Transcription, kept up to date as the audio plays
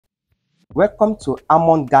Welcome to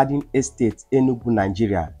Almond Garden Estate Enugu,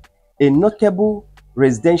 Nigeria, a notable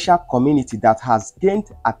residential community that has gained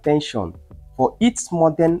attention for its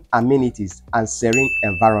modern amenities and serene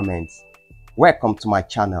environment. Welcome to my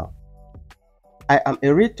channel. I am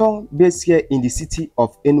a realtor based here in the city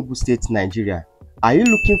of Enugu State, Nigeria. Are you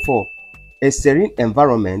looking for a serene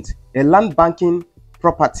environment, a land banking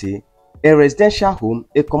property, a residential home,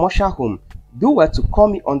 a commercial home? Do well to call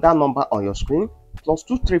me on that number on your screen,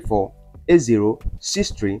 +234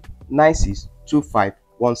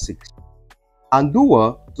 8063962516, and do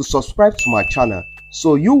well to subscribe to my channel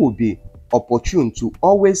so you will be opportune to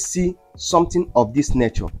always see something of this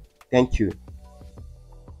nature. Thank you.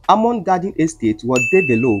 Almond Garden Estate was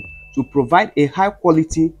developed to provide a high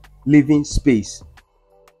quality living space,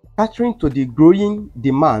 catering to the growing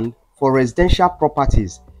demand for residential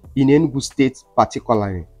properties in Enugu State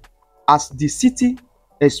particularly. As the city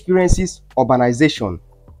experiences urbanization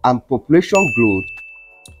and population growth,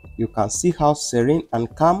 you can see how serene and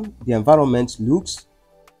calm the environment looks.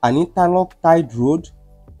 An interlocked tide road.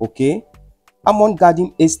 Okay, Almond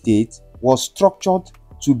Garden Estate was structured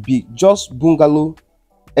to be just bungalow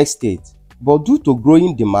estate, but due to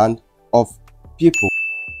growing demand of people,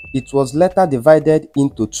 it was later divided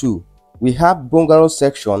into two. We have bungalow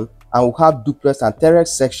section and we have duplex and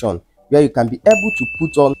terrace section, where you can be able to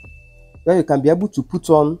put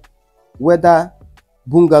on whether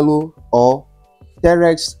bungalow or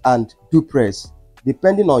terrace and duplex,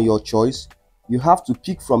 depending on your choice. You have to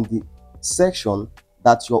pick from the section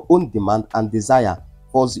that your own demand and desire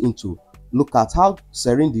falls into. Look at how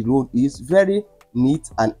serene the road is, very neat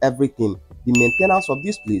and everything. The maintenance of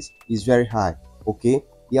this place is very high. Okay,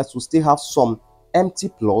 yes, we still have some empty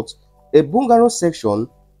plots. A bungalow section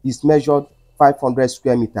is measured 500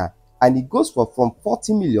 square meter and it goes for from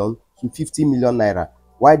 40 million to 50 million naira,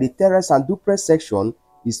 while the terrace and duplex section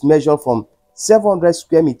is measured from 700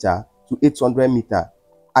 square meter to 800 meter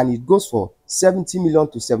and it goes for 70 million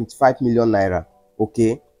to 75 million naira.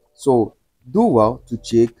 Okay, so do well to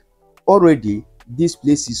check. Already this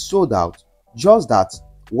place is sold out. Just that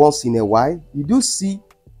once in a while you do see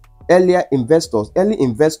early investors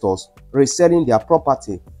reselling their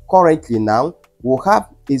property. Currently now we'll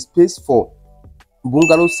have a space for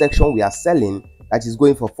bungalow section we are selling that is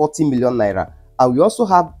going for 40 million naira, and we also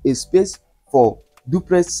have a space for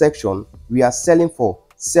duplex section we are selling for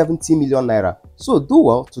 70 million naira. So do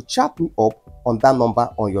well to chat me up on that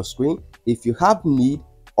number on your screen if you have need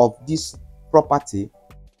of this property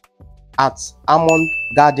at Almond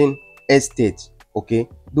Garden Estate. Okay,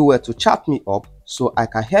 do well to chat me up so I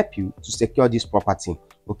can help you to secure this property.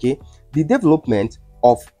 Okay, the development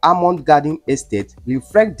of Almond Garden Estate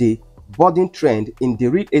reflect the budding trend in the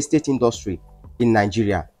real estate industry in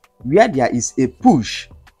Nigeria, where there is a push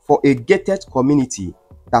for a gated community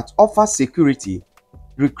that offers security,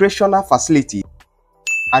 recreational facility,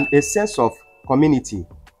 and a sense of community.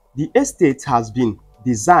 The estate has been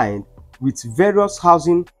designed with various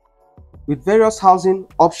housing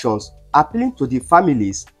options appealing to the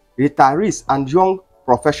families, retirees, and young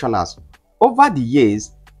professionals. Over the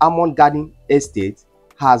years, Almond Garden Estate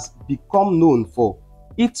has become known for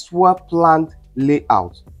its well-planned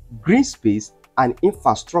layout, green space, and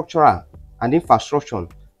infrastructure,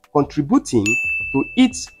 contributing to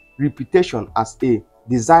its reputation as a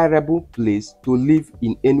desirable place to live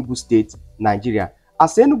in Enugu State, Nigeria.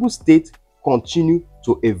 As Enugu State continue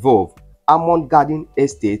to evolve, Almond Garden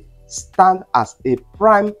Estate stand as a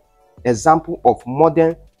prime example of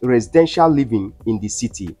modern residential living in the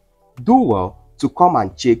city. Do well to come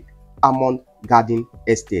and check Almond Garden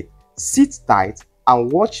Estate. Sit tight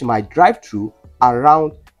and watch my drive-through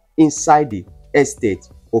around inside the estate.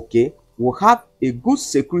 Okay, we'll have a good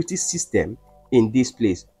security system in this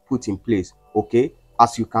place put in place. Okay,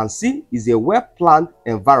 as you can see, is a well-planned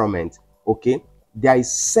environment. Okay, there is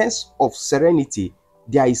sense of serenity,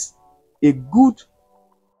 there is a good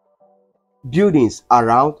buildings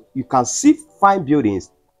around. You can see fine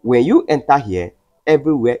buildings. When you enter here,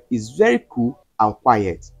 everywhere is very cool and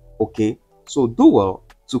quiet. Okay, so do well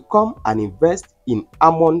to come and invest in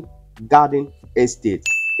Almond Garden Estate,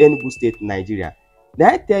 Enugu State, Nigeria. Did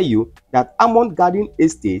I tell you that Almond Garden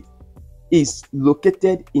Estate is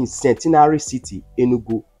located in Centenary City,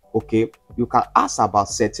 Enugu? Okay, you can ask about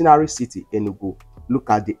Centenary City, Enugu. Look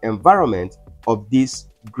at the environment of this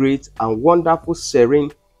great and wonderful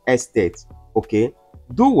serene estate. Okay,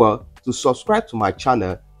 do well to subscribe to my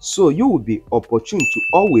channel so you will be opportune to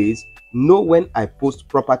always know when I post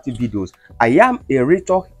property videos. I am a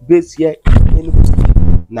realtor based here in Enugu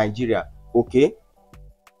State, Nigeria. Okay,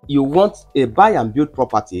 you want a buy and build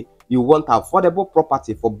property, you want affordable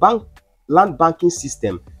property for land banking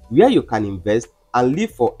system where you can invest and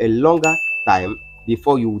live for a longer time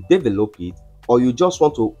before you develop it, or you just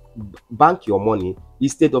want to bank your money.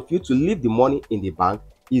 Instead of you to leave the money in the bank,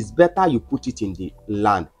 it's better you put it in the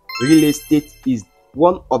land. Real estate is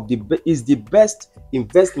the best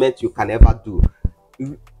investment you can ever do.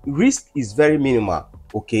 Risk is very minimal,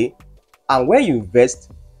 okay? And when you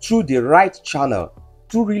invest through the right channel,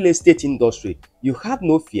 through real estate industry, you have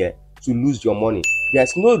no fear to lose your money.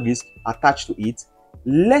 There's no risk attached to it.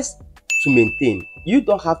 Less to maintain. You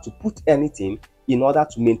don't have to put anything in order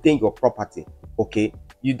to maintain your property, okay?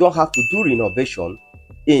 You don't have to do renovation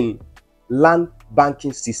in land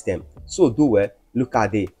banking system. So do well, look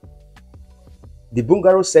at the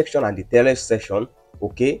bungalow section and the terrace section,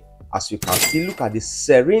 okay? As you can see, look at the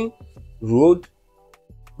serene road,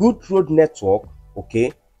 good road network,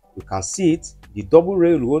 okay? You can see it, the double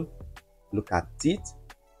railroad, look at it.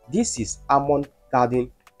 This is Almond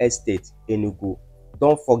Garden Estate Enugu.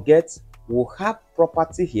 Don't forget, we'll have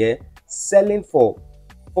property here selling for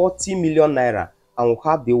 40 million naira, and we'll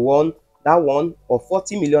have that one of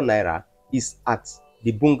 40 million naira is at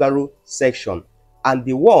the bungalow section, and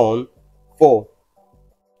the one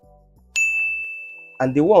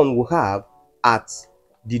we have at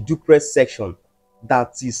the duplex section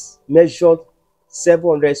that is measured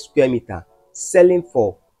 700 square meter, selling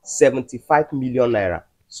for 75 million naira.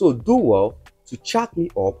 So do well to chat me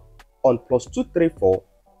up on +234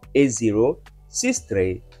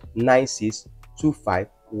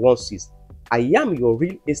 8063962516. I am your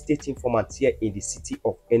real estate informant here in the city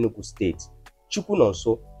of Enugu State,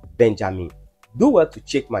 Chukwunonso Benjamin. Do well to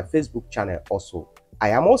check my Facebook channel also. I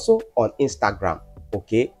am also on Instagram,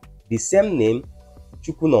 okay? The same name,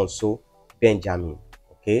 Chukwunonso Benjamin,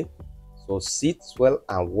 okay? So sit well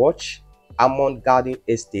and watch Almond Garden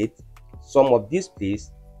Estate. Some of this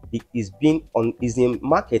place is in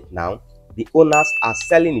market now. The owners are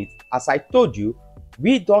selling it. As I told you,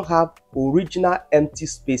 we don't have original empty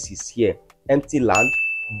spaces here, empty land,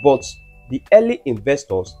 but the early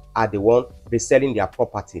investors are the one reselling their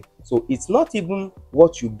property. So it's not even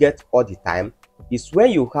what you get all the time. It's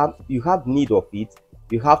when you have need of it,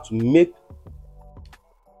 you have to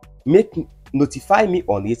notify me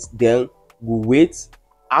on it. Then we'll wait,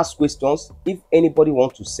 ask questions if anybody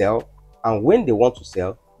wants to sell, and when they want to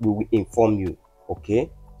sell, we will inform you, okay?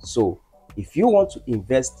 So if you want to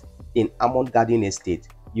invest in Almond Garden Estate,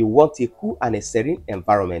 you want a cool and a serene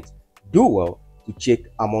environment, do well to check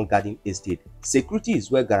Almond Garden Estate. Security is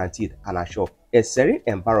well guaranteed and assured. A serene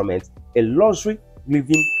environment, a luxury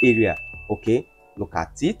living area, okay? Look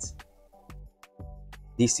at it.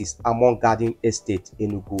 This is Almond Garden Estate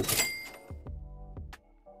Enugu.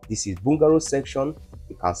 This is bungalow section.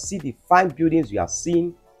 You can see the fine buildings you are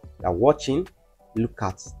seeing, you are watching. Look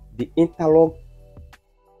at the interlock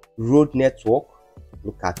road network.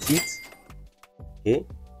 Look at it, okay?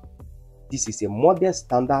 This is a modern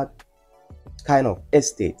standard kind of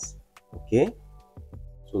estate, okay?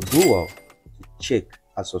 So do well to check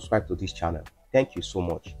and subscribe to this channel. Thank you so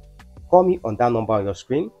much. Call me on that number on your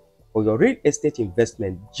screen for your real estate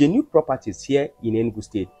investment. Genuine properties here in Enugu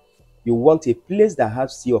State. You want a place that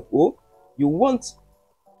has CFO, you want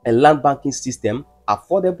a land banking system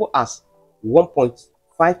affordable as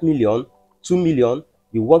 1.5 million, 2 million,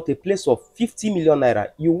 you want a place of 50 million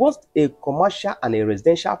naira, you want a commercial and a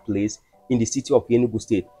residential place in the city of Enugu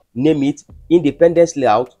State. Name it, Independence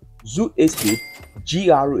Layout, Zoo Estate,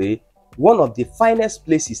 GRA, one of the finest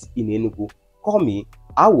places in Enugu. Call me,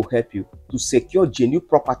 I will help you to secure genuine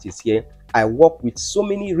properties here. I work with so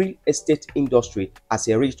many real estate industry as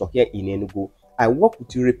a realtor here in Enugu. I work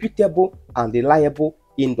with reputable and reliable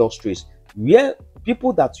industries where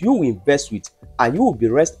people that you will invest with, and you will be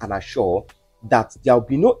rest and assured that there will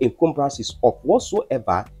be no encumbrances of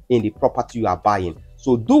whatsoever in the property you are buying.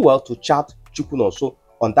 So do well to chat Chukwunonso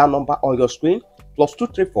on that number on your screen,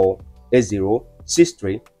 +234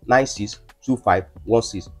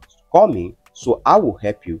 8063962516. Call me so I will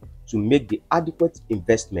help you to make the adequate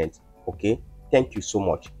investment, okay? Thank you so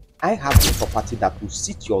much. I have a property that will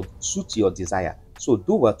suit your desire, so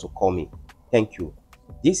do well to call me. Thank you.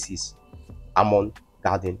 This is Almond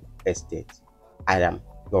Garden Estate. I am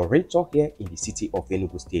your realtor here in the city of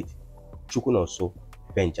Enugu State, Chukwunonso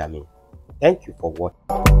Benjamin. Thank you for watching.